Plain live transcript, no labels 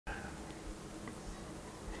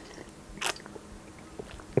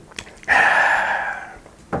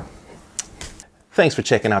Thanks for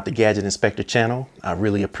checking out the Gadget Inspector channel. I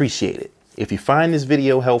really appreciate it. If you find this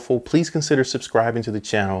video helpful, please consider subscribing to the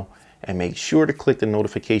channel and make sure to click the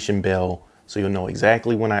notification bell so you'll know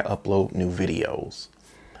exactly when I upload new videos.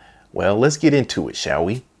 Well, let's get into it, shall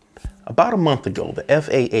we? About a month ago, the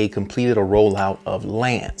FAA completed a rollout of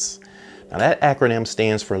LAANC. Now that acronym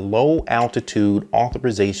stands for Low Altitude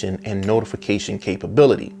Authorization and Notification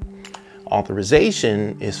Capability.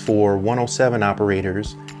 Authorization is for 107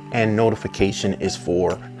 operators and notification is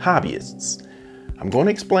for hobbyists. I'm going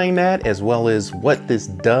to explain that as well as what this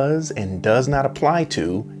does and does not apply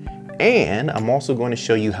to, and I'm also going to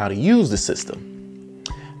show you how to use the system.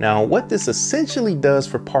 Now, what this essentially does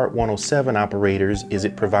for Part 107 operators is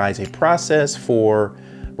it provides a process for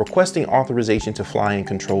requesting authorization to fly in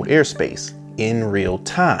controlled airspace in real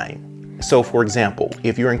time. So for example,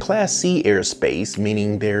 if you're in Class C airspace,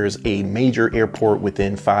 meaning there's a major airport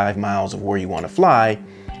within 5 miles of where you want to fly,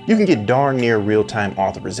 you can get darn near real-time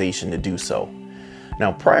authorization to do so.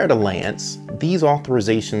 Now, prior to LAANC, these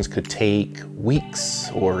authorizations could take weeks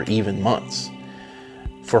or even months.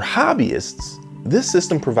 For hobbyists, this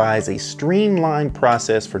system provides a streamlined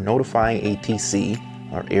process for notifying ATC,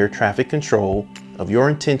 or air traffic control, of your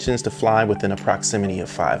intentions to fly within a proximity of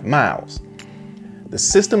 5 miles. The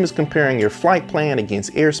system is comparing your flight plan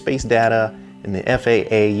against airspace data in the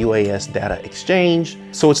FAA UAS data exchange.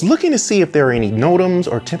 So it's looking to see if there are any NOTAMs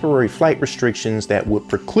or temporary flight restrictions that would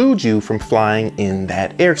preclude you from flying in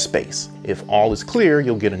that airspace. If all is clear,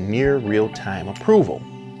 you'll get a near real-time approval.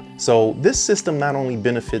 So this system not only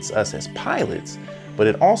benefits us as pilots, but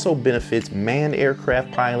it also benefits manned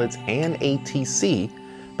aircraft pilots and ATC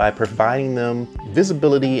by providing them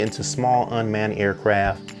visibility into small unmanned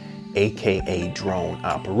aircraft, aka drone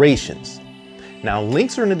operations. Now,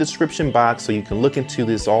 links are in the description box so you can look into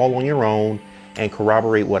this all on your own and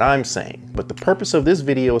corroborate what I'm saying. But the purpose of this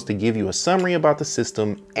video is to give you a summary about the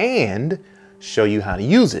system and show you how to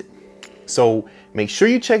use it. So make sure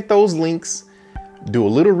you check those links, do a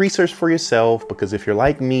little research for yourself, because if you're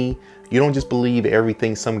like me, you don't just believe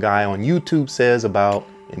everything some guy on YouTube says about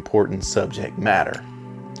important subject matter.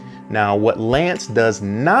 Now, what LAANC does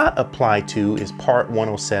not apply to is Part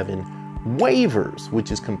 107 waivers,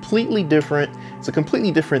 which is completely different. It's a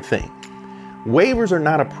completely different thing. Waivers are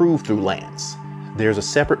not approved through LAANC. There's a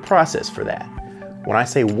separate process for that. When I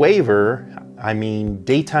say waiver, I mean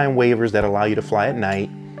daytime waivers that allow you to fly at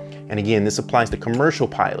night. And again, this applies to commercial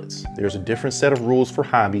pilots. There's a different set of rules for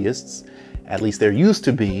hobbyists. At least there used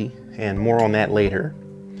to be, and more on that later.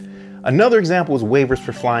 Another example is waivers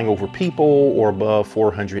for flying over people or above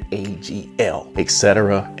 400 AGL,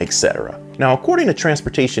 etc., etc. Now, according to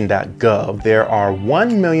transportation.gov, there are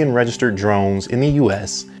 1 million registered drones in the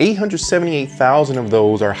US. 878,000 of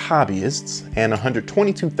those are hobbyists and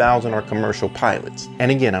 122,000 are commercial pilots. And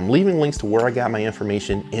again, I'm leaving links to where I got my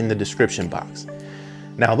information in the description box.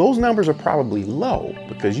 Now, those numbers are probably low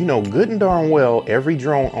because you know good and darn well every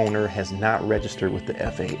drone owner has not registered with the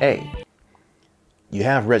FAA. You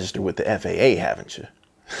have registered with the FAA, haven't you?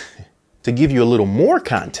 To give you a little more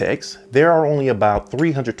context, there are only about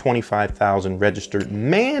 325,000 registered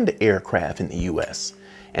manned aircraft in the US,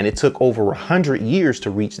 and it took over 100 years to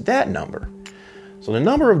reach that number. So the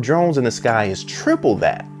number of drones in the sky is triple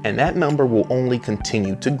that, and that number will only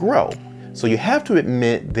continue to grow. So you have to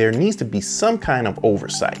admit there needs to be some kind of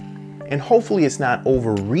oversight, and hopefully it's not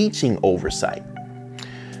overreaching oversight.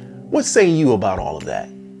 What say you about all of that?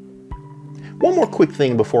 One more quick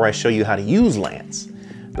thing before I show you how to use LAANC.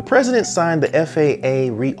 The President signed the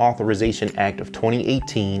FAA Reauthorization Act of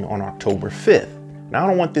 2018 on October 5th. Now, I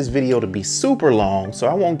don't want this video to be super long, so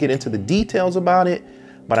I won't get into the details about it,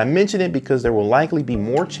 but I mention it because there will likely be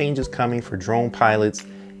more changes coming for drone pilots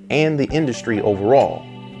and the industry overall,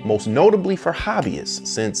 most notably for hobbyists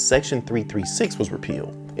since Section 336 was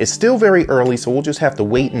repealed. It's still very early, so we'll just have to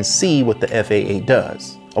wait and see what the FAA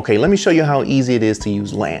does. Okay, let me show you how easy it is to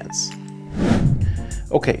use LAANC.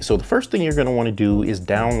 Okay, so the first thing you're going to want to do is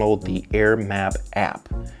download the Airmap app,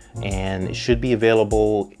 and it should be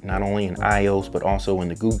available not only in iOS but also in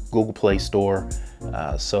the Google Play Store,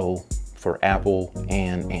 so for Apple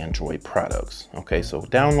and Android products. Okay, so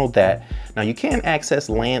download that. Now you can access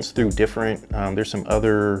LAANC through different, there's some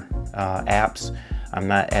other apps I'm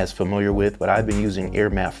not as familiar with, but I've been using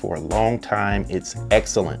Airmap for a long time. It's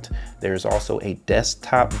excellent. There's also a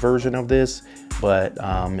desktop version of this, but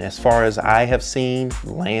as far as I have seen,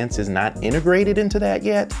 LAANC is not integrated into that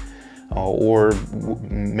yet, or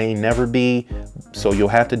may never be. So you'll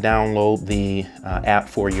have to download the app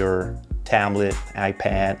for your tablet,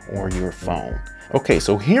 iPad, or your phone. Okay,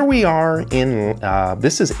 so here we are in,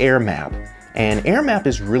 this is Airmap. And Airmap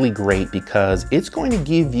is really great because it's going to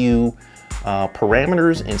give you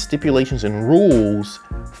parameters and stipulations and rules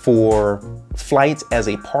for flights as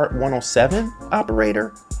a Part 107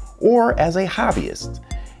 operator or as a hobbyist.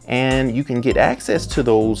 And you can get access to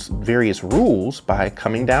those various rules by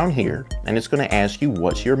coming down here, and it's going to ask you,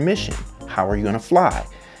 what's your mission? How are you going to fly?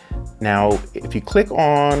 Now, if you click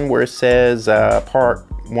on where it says Part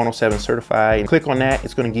 107 certified, and click on that,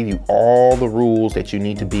 it's going to give you all the rules that you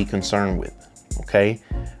need to be concerned with, okay?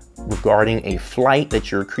 Regarding a flight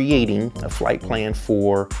that you're creating, a flight plan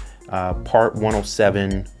for Part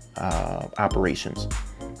 107 operations.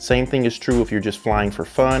 Same thing is true if you're just flying for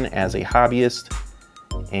fun as a hobbyist,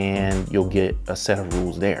 and you'll get a set of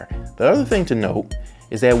rules there. The other thing to note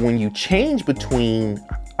is that when you change between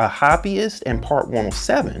a hobbyist and Part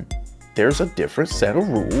 107, there's a different set of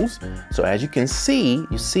rules. So as you can see,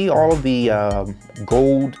 you see all of the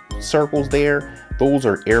gold circles there. Those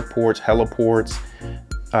are airports, heliports,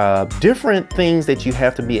 different things that you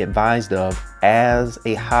have to be advised of as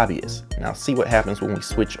a hobbyist. Now see what happens when we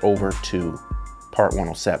switch over to Part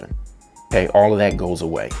 107. Okay, all of that goes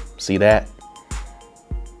away. See that?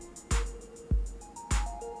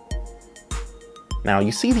 Now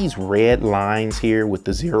you see these red lines here with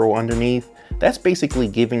the 0 underneath? That's basically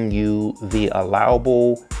giving you the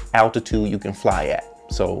allowable altitude you can fly at.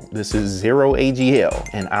 So this is 0 AGL,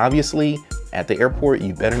 and obviously at the airport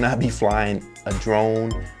you better not be flying a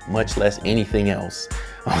drone, much less anything else,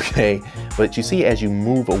 okay? But you see, as you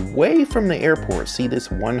move away from the airport, see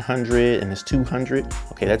this 100 and this 200?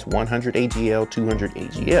 Okay, that's 100 AGL, 200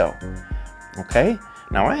 AGL, okay?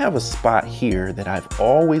 Now I have a spot here that I've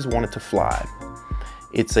always wanted to fly.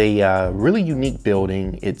 It's a really unique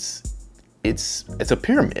building. It's a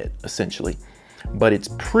pyramid essentially, but it's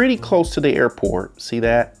pretty close to the airport. See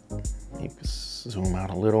that? You can zoom out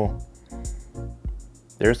a little.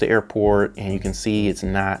 There's the airport, and you can see it's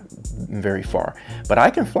not very far, but I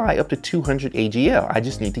can fly up to 200 AGL. I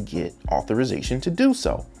just need to get authorization to do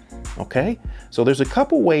so. Okay, so there's a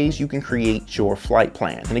couple ways you can create your flight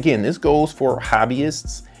plan. And again, this goes for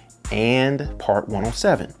hobbyists and Part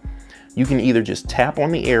 107. You can either just tap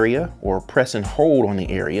on the area or press and hold on the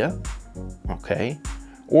area, okay?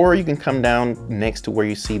 Or you can come down next to where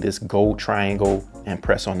you see this gold triangle and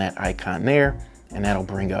press on that icon there, and that'll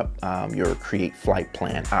bring up your create flight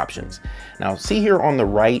plan options. Now see here on the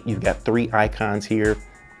right, you've got 3 icons here.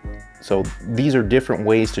 So these are different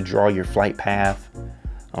ways to draw your flight path.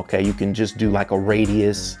 Okay, you can just do like a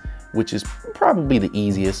radius, which is probably the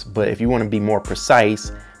easiest, but if you want to be more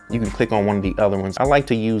precise, you can click on one of the other ones. I like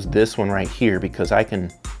to use this one right here because I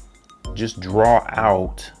can just draw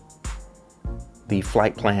out the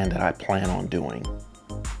flight plan that I plan on doing.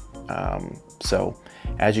 So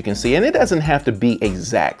as you can see, and it doesn't have to be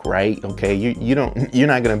exact, right? Okay, you're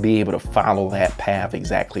not going to be able to follow that path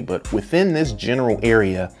exactly, but within this general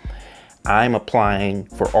area, I'm applying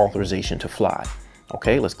for authorization to fly.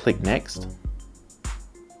 Okay, let's click next.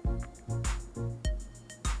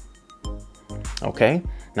 Okay,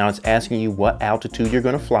 now it's asking you what altitude you're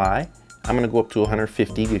going to fly. I'm going to go up to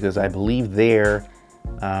 150 because I believe there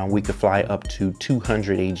we could fly up to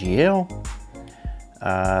 200 AGL.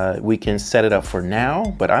 We can set it up for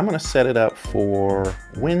now, but I'm going to set it up for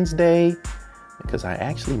Wednesday because I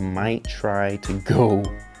actually might try to go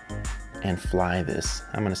and fly this.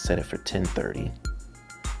 I'm going to set it for 10:30.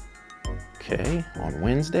 Okay, on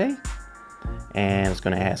Wednesday. And it's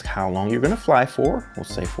going to ask how long you're going to fly for. We'll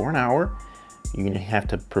say for an hour. You're going to have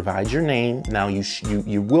to provide your name. Now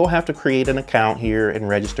you will have to create an account here and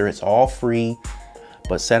register. It's all free,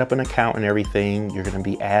 but set up an account and everything. You're going to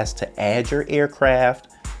be asked to add your aircraft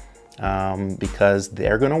because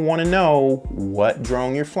they're going to want to know what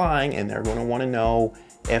drone you're flying, and they're going to want to know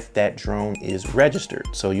if that drone is registered.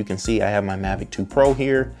 So you can see I have my Mavic 2 Pro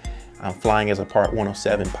here. I'm flying as a Part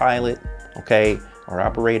 107 pilot, okay, or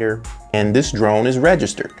operator, and this drone is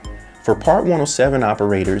registered. For Part 107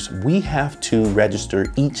 operators, we have to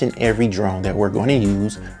register each and every drone that we're going to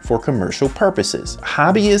use for commercial purposes.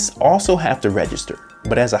 Hobbyists also have to register,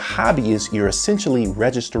 but as a hobbyist, you're essentially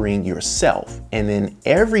registering yourself, and then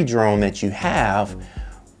every drone that you have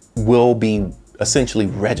will be essentially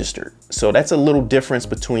registered. So that's a little difference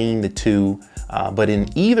between the two, but in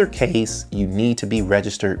either case, you need to be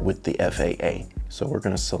registered with the FAA. So we're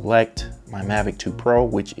going to select my Mavic 2 Pro,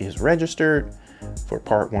 which is registered for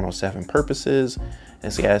Part 107 purposes.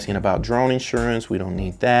 It's asking about drone insurance. We don't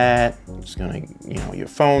need that. It's going to, your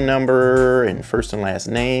phone number and first and last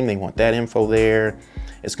name. They want that info there.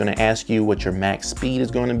 It's going to ask you what your max speed is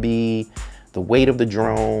going to be, the weight of the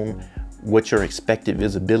drone, what your expected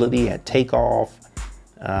visibility at takeoff.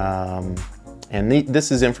 And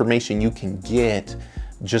this is information you can get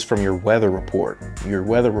just from your weather report. Your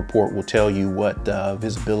weather report will tell you what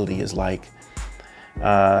visibility is like.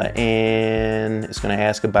 And it's going to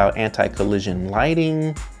ask about anti-collision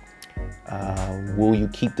lighting. Will you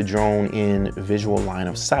keep the drone in visual line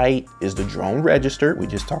of sight? Is the drone registered? We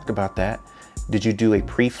just talked about that. Did you do a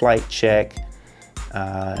pre-flight check?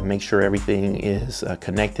 Make sure everything is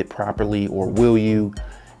connected properly, or will you?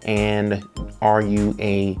 And are you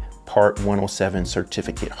a Part 107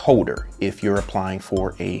 certificate holder if you're applying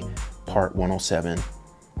for a Part 107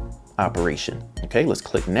 operation? Okay, let's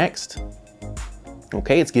click next.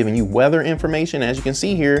 Okay, it's giving you weather information. As you can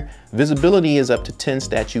see here, visibility is up to 10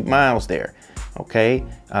 statute miles there. Okay,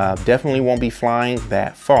 definitely won't be flying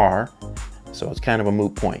that far, so it's kind of a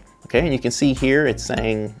moot point. Okay, and you can see here it's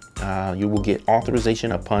saying you will get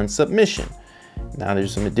authorization upon submission. Now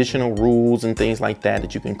there's some additional rules and things like that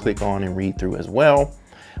that you can click on and read through as well.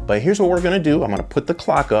 But here's what we're gonna do. I'm gonna put the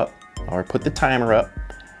clock up, or put the timer up,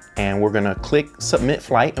 and we're gonna click submit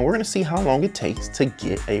flight, and we're gonna see how long it takes to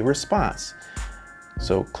get a response.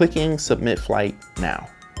 So clicking submit flight now.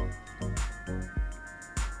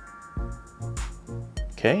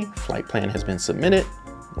 Okay, flight plan has been submitted.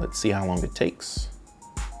 Let's see how long it takes.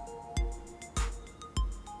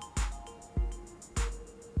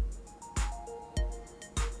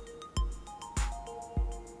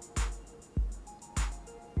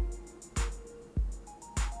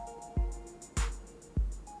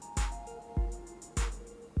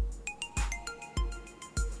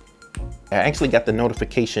 I actually got the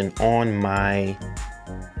notification on my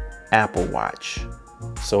Apple Watch,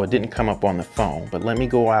 so it didn't come up on the phone. But let me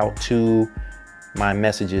go out to my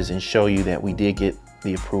messages and show you that we did get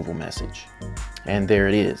the approval message. And there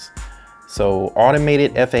it is. So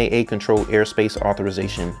automated FAA controlled airspace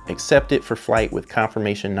authorization accepted for flight with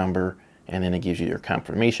confirmation number. And then it gives you your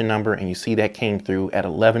confirmation number, and you see that came through at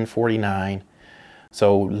 11:49.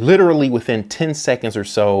 So literally within 10 seconds or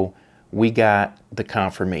so, we got the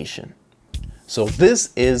confirmation. So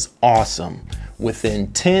this is awesome.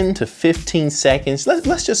 Within 10 to 15 seconds,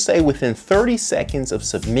 let's just say within 30 seconds of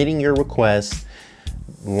submitting your request,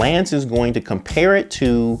 LAANC is going to compare it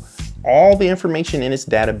to all the information in its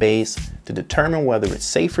database to determine whether it's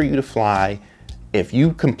safe for you to fly. If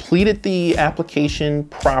you completed the application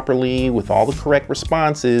properly with all the correct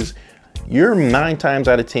responses, you're 9 times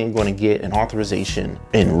out of 10 going to get an authorization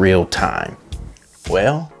in real time.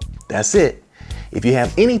 Well, that's it. If you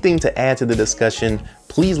have anything to add to the discussion,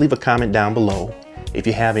 please leave a comment down below. If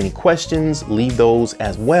you have any questions, leave those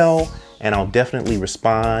as well, and I'll definitely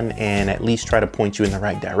respond and at least try to point you in the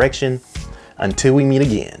right direction. Until we meet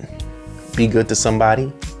again, be good to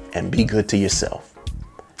somebody and be good to yourself.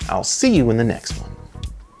 I'll see you in the next one.